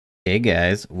Hey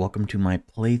guys, welcome to my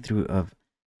playthrough of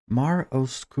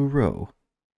Maroscuro.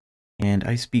 And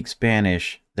I speak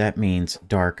Spanish, that means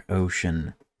dark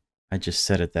ocean. I just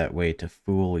said it that way to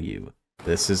fool you.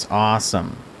 This is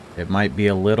awesome. It might be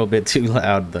a little bit too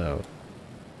loud though.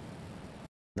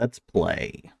 Let's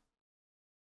play.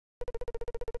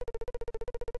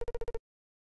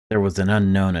 There was an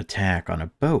unknown attack on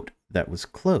a boat that was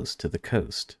close to the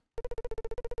coast.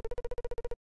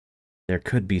 There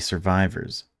could be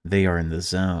survivors. They are in the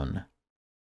zone.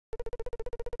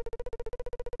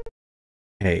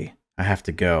 Hey, I have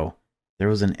to go. There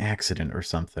was an accident or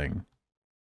something.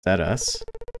 Is that us?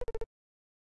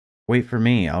 Wait for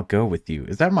me, I'll go with you.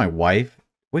 Is that my wife?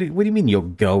 What do you mean you'll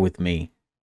go with me?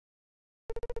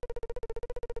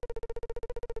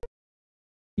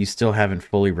 You still haven't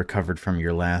fully recovered from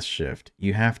your last shift.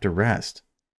 You have to rest.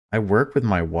 I work with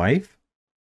my wife?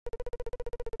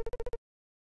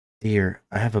 Dear,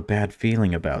 I have a bad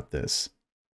feeling about this.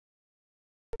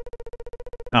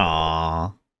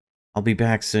 Aww. I'll be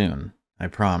back soon. I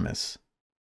promise.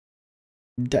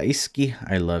 Daisuke,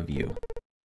 I love you.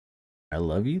 I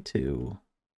love you too.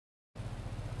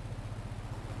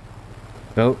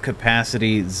 Boat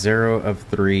capacity 0 of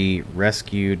 3,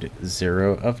 rescued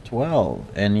 0 of 12.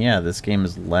 And yeah, this game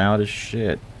is loud as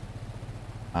shit.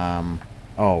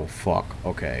 Oh fuck,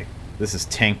 okay. This is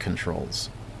tank controls.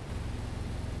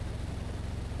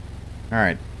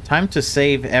 Alright, time to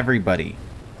save everybody.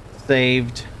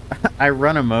 Saved. I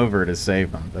run them over to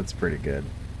save them. That's pretty good.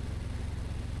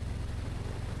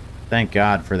 Thank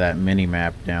God for that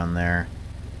mini-map down there.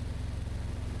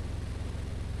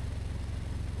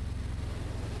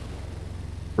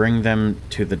 Bring them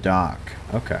to the dock.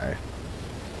 Okay.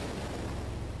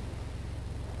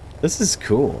 This is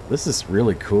cool. This is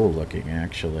really cool looking,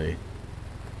 actually.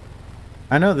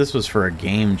 I know this was for a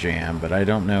game jam, but I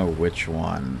don't know which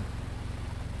one.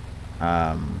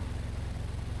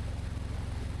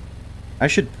 I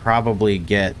should probably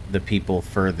get the people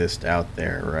furthest out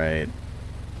there, right?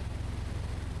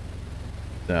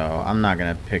 So, I'm not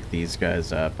gonna pick these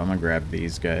guys up. I'm gonna grab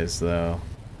these guys, though.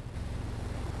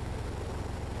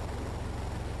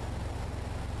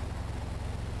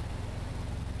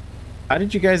 How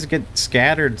did you guys get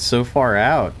scattered so far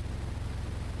out?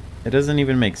 It doesn't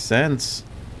even make sense.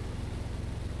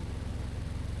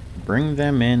 Bring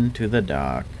them into the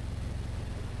dock.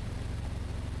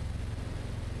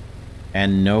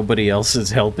 And nobody else is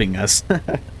helping us.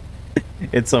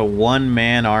 It's a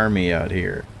one-man army out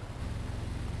here.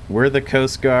 We're the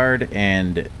Coast Guard,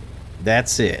 and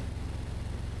that's it.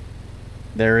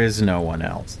 There is no one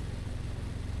else.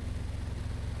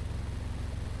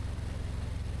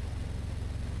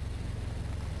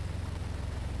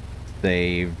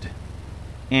 Saved.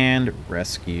 And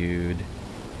rescued.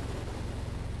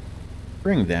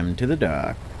 Bring them to the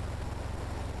dock.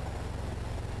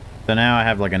 So now I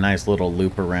have like a nice little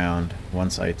loop around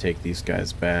once I take these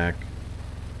guys back.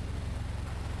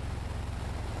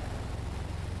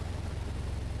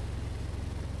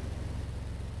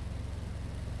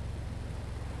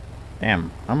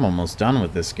 Damn, I'm almost done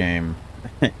with this game.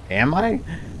 Am I?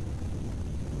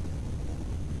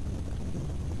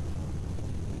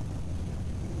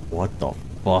 What the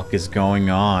fuck is going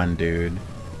on, dude?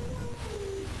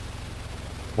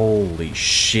 Holy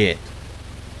shit.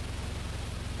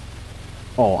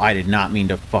 Oh, I did not mean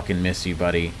to fucking miss you,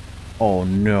 buddy. Oh,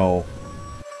 no.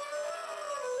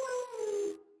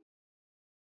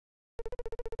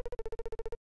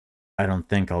 I don't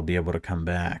think I'll be able to come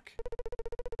back.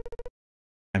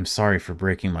 I'm sorry for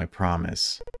breaking my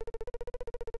promise.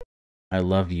 I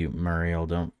love you,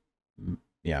 Muriel.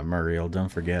 Muriel, don't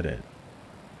forget it.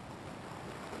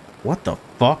 What the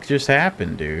fuck just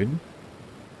happened, dude?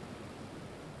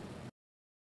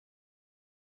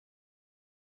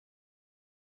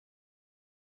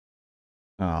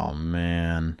 Oh,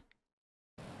 man.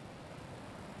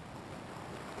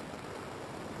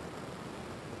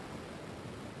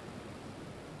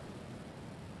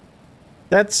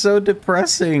 That's so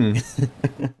depressing.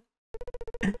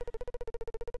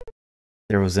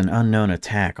 There was an unknown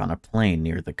attack on a plane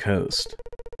near the coast.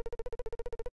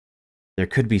 There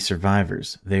could be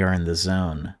survivors. They are in the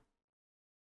zone.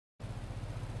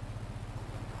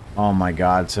 Oh my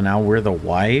god, so now we're the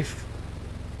wife?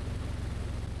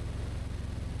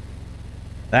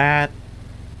 That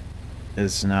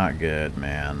is not good,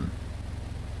 man.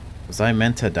 Was I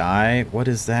meant to die? What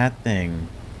is that thing?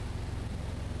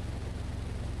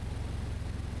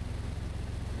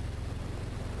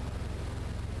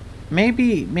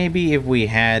 Maybe if we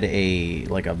had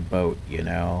like a boat, you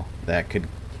know, that could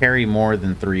carry more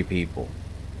than 3 people.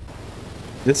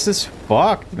 This is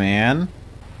fucked, man.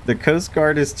 The Coast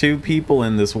Guard is 2 people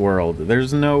in this world.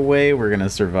 There's no way we're gonna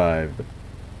survive.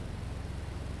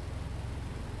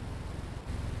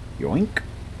 Yoink.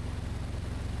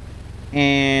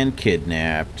 And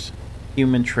kidnapped.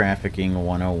 Human trafficking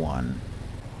 101.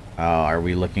 Oh, are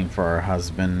we looking for our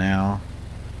husband now?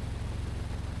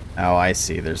 Oh, I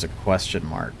see. There's a question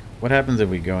mark. What happens if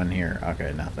we go in here?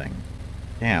 Okay, nothing.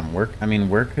 Damn,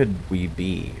 where could we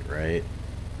be, right?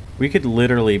 We could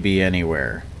literally be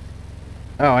anywhere.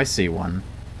 Oh, I see one.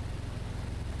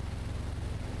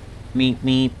 Meep,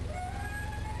 meep.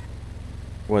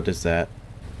 What is that?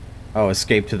 Oh,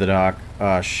 escape to the dock.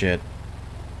 Oh, shit.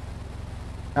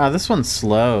 Oh, this one's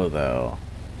slow, though.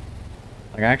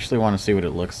 Like, I actually want to see what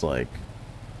it looks like.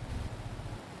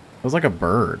 It was like a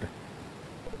bird.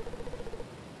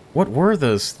 What were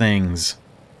those things?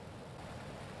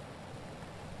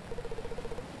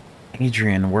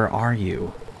 Adrian, where are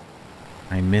you?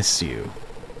 I miss you.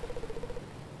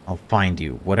 I'll find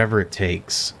you, whatever it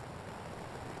takes.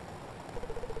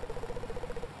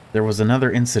 There was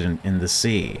another incident in the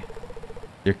sea.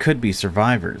 There could be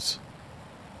survivors.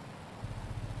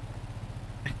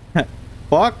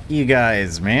 Fuck you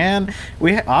guys, man.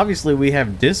 Obviously we have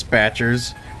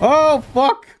dispatchers. Oh,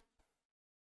 fuck!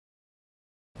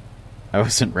 I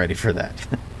wasn't ready for that.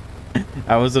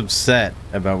 I was upset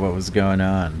about what was going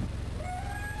on.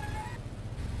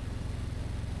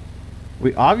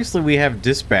 Obviously we have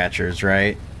dispatchers,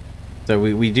 right? So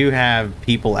we do have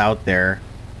people out there.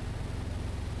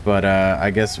 But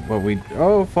I guess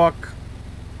oh, fuck.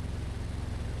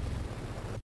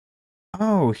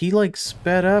 Oh, he like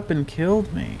sped up and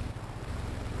killed me.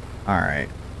 Alright.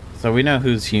 So we know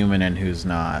who's human and who's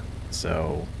not.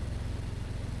 So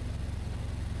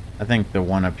I think the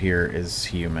one up here is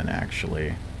human,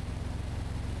 actually.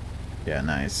 Yeah,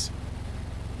 nice.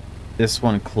 This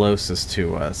one closest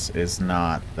to us is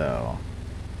not, though.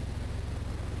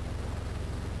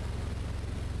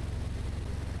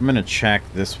 I'm gonna check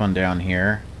this one down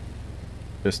here,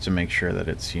 just to make sure that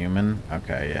it's human.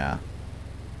 Okay, yeah.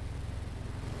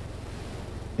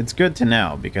 It's good to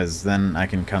know, because then I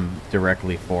can come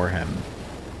directly for him.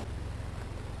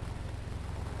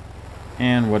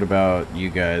 And what about you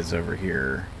guys over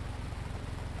here?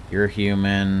 You're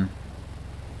human.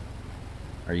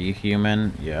 Are you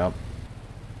human? Yep.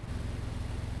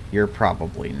 You're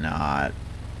probably not,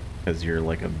 because you're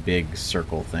like a big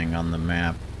circle thing on the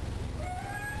map.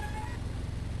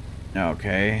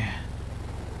 Okay.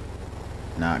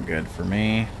 Not good for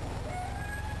me.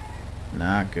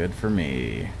 Not good for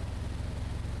me.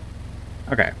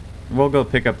 Okay. We'll go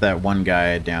pick up that one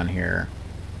guy down here,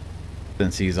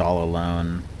 since he's all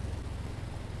alone.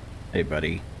 Hey,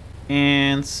 buddy.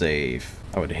 And save.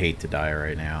 I would hate to die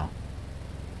right now.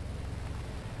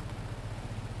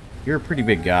 You're a pretty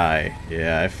big guy.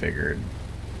 Yeah, I figured.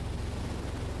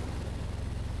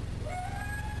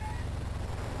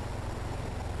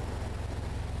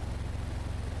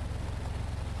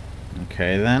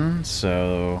 Okay, then.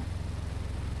 So...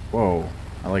 Whoa.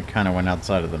 I, like, kind of went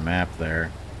outside of the map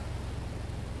there.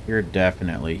 You're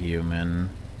definitely human.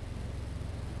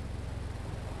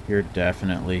 You're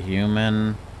definitely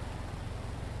human.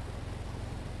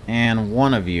 And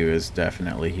one of you is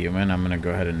definitely human. I'm gonna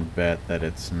go ahead and bet that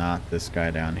it's not this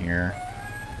guy down here.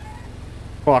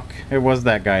 Fuck, it was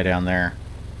that guy down there.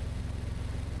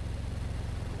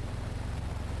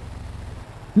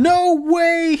 No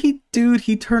way! Dude,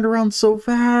 he turned around so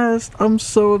fast. I'm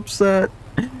so upset.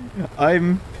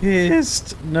 I'm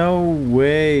pissed. No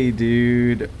way,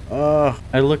 dude. Ugh.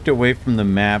 I looked away from the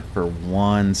map for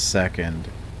 1 second,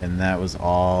 and that was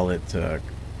all it took.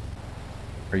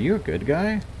 Are you a good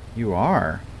guy? You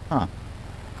are. Huh.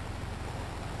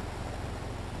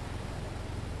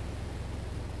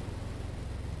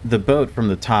 The boat from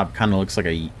the top kind of looks like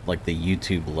the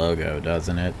YouTube logo,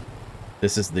 doesn't it?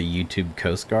 This is the YouTube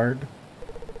Coast Guard.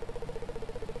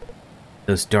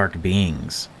 Those dark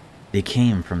beings. They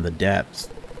came from the depths.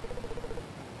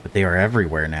 But they are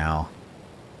everywhere now.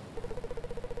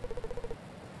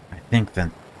 I think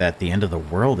that the end of the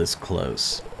world is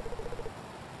close.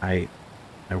 I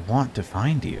want to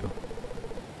find you.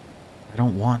 I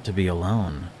don't want to be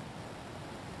alone.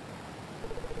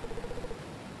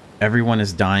 Everyone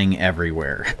is dying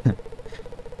everywhere.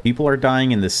 People are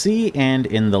dying in the sea and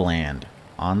in the land.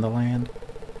 On the land?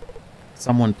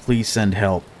 Someone please send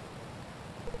help.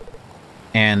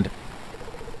 And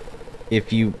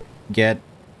if you get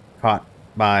caught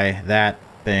by that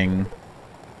thing,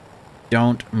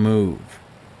 don't move.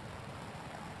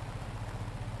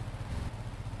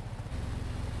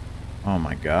 Oh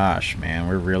my gosh, man.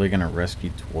 We're really gonna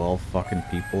rescue 12 fucking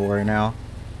people right now?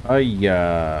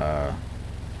 Yeah.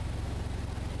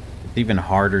 It's even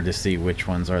harder to see which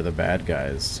ones are the bad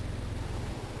guys.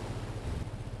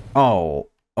 Oh,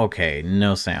 okay,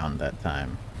 no sound that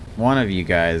time. One of you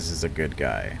guys is a good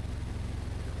guy.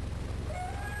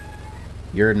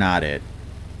 You're not it.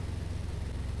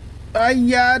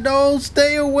 Yeah, no,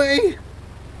 stay away!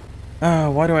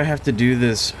 Why do I have to do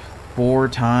this 4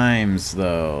 times,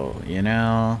 though, you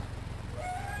know?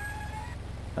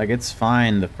 Like, it's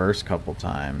fine the first couple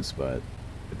times, but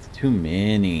it's too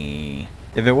many.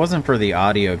 If it wasn't for the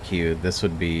audio cue, this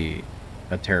would be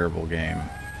a terrible game.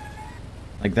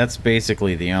 Like, that's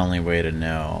basically the only way to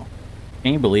know.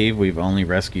 Can you believe we've only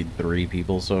rescued 3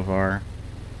 people so far?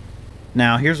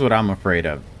 Now, here's what I'm afraid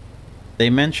of. They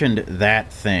mentioned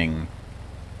that thing.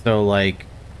 So, like,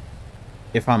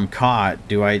 if I'm caught,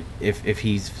 do I... If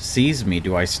he sees me,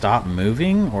 do I stop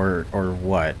moving? Or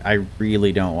what? I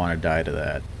really don't want to die to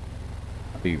that.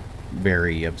 I'll be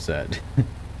very upset.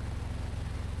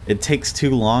 It takes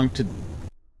too long to...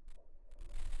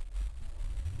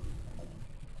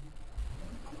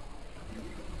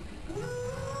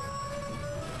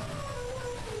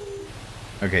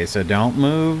 Okay, so don't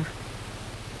move.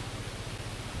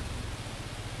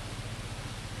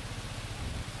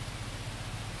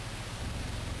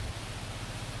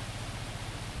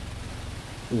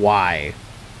 Why?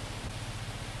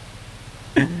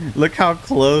 Look how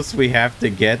close we have to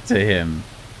get to him.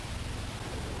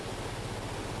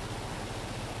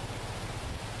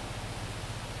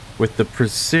 With the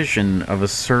precision of a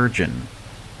surgeon.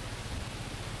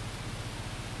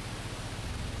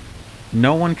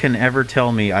 No one can ever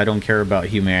tell me I don't care about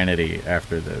humanity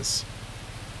after this.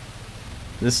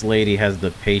 This lady has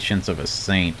the patience of a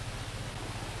saint.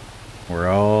 We're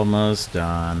almost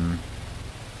done.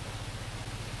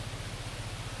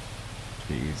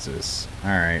 Jesus.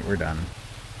 Alright, we're done.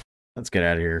 Let's get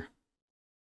out of here.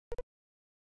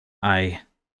 I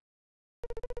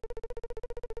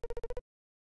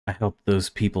hope those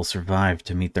people survive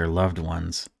to meet their loved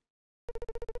ones.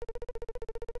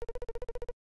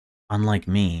 Unlike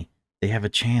me, they have a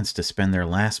chance to spend their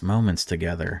last moments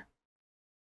together.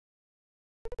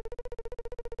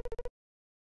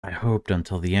 I hoped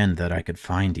until the end that I could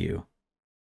find you.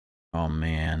 Oh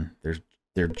man,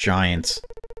 they're giants.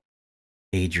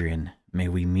 Adrian, may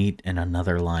we meet in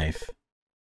another life.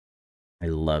 I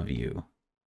love you.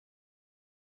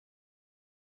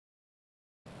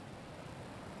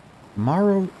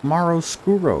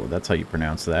 Maroscuro, that's how you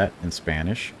pronounce that in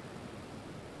Spanish.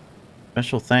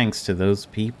 Special thanks to those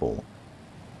people.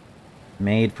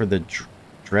 Made for the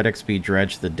DreadXP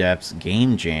Dredge the Depths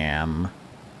Game Jam.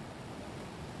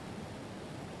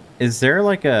 Is there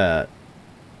like a...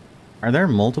 Are there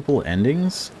multiple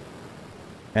endings?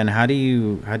 And how do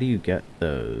you get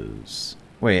those?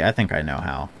 Wait, I think I know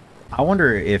how. I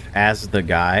wonder if, as the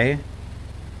guy,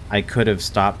 I could have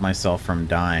stopped myself from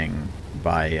dying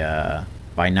by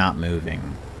not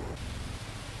moving.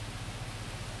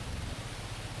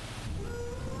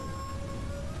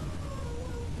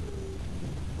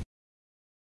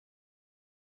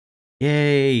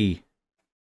 Yay!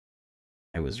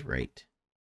 I was right.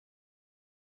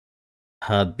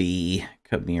 Hubby.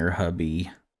 Come here,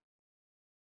 hubby.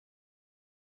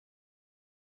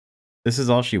 This is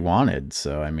all she wanted,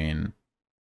 so, I mean...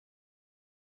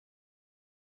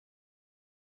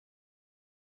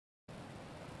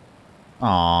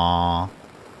 Aww.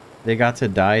 They got to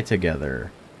die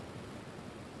together.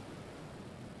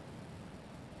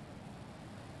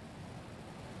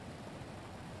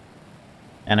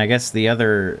 And I guess the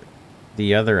other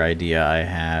idea I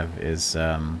have is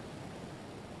to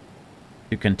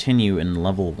continue in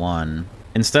level 1.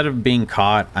 Instead of being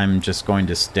caught, I'm just going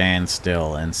to stand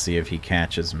still and see if he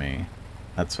catches me.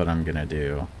 That's what I'm gonna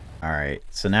do. Alright,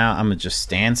 so now I'm gonna just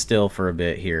stand still for a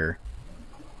bit here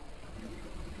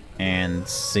and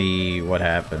see what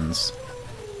happens.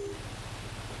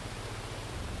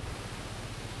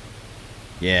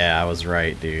 Yeah, I was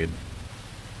right, dude.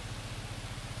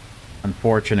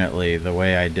 Unfortunately, the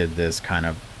way I did this kind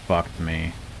of fucked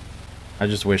me. I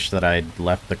just wish that I'd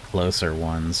left the closer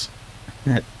ones.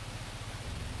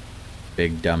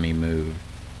 Big dummy move.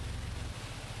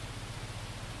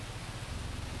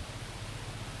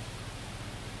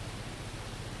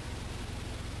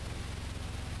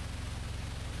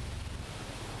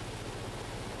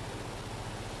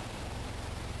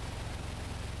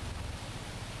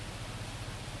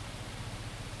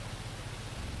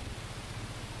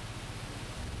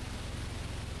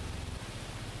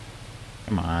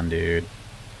 Come on, dude.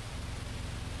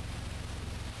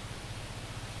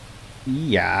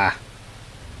 Yeah.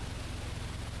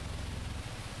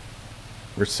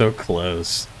 We're so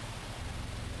close.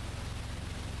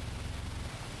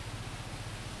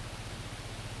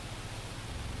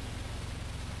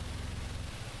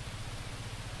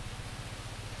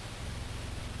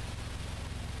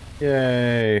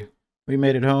 Yay! We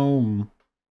made it home.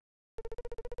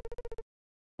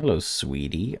 Hello,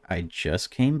 sweetie. I just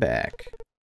came back.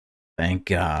 Thank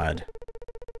God.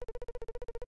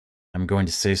 I'm going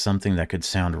to say something that could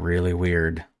sound really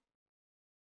weird.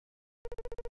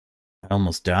 I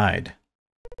almost died.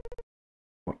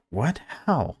 What?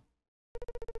 How?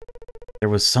 There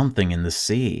was something in the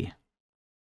sea.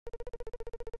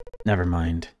 Never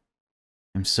mind.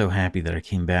 I'm so happy that I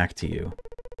came back to you.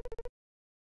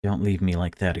 Don't leave me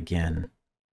like that again.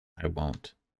 I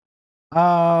won't.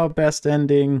 Oh, best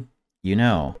ending. You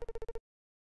know,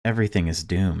 everything is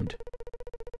doomed.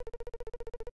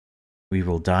 We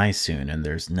will die soon, and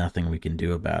there's nothing we can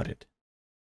do about it.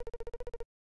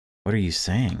 What are you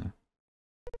saying?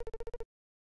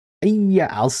 Yeah,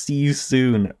 I'll see you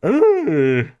soon.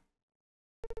 Ugh.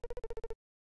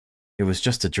 It was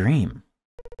just a dream.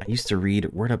 I used to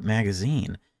read Word Up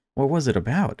magazine. What was it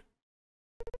about?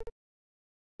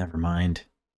 Never mind.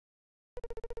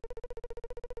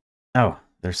 Oh,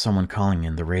 there's someone calling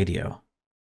in the radio.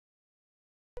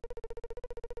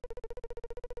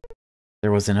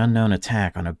 There was an unknown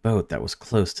attack on a boat that was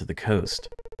close to the coast.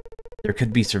 There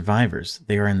could be survivors.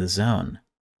 They are in the zone.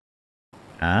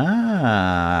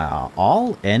 Ah,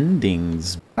 all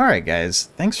endings. Alright guys,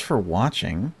 thanks for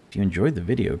watching. If you enjoyed the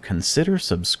video, consider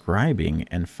subscribing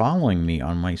and following me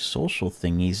on my social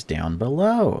thingies down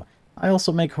below. I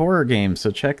also make horror games, so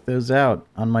check those out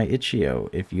on my itch.io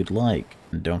if you'd like.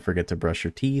 And don't forget to brush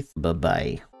your teeth.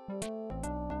 Bye-bye.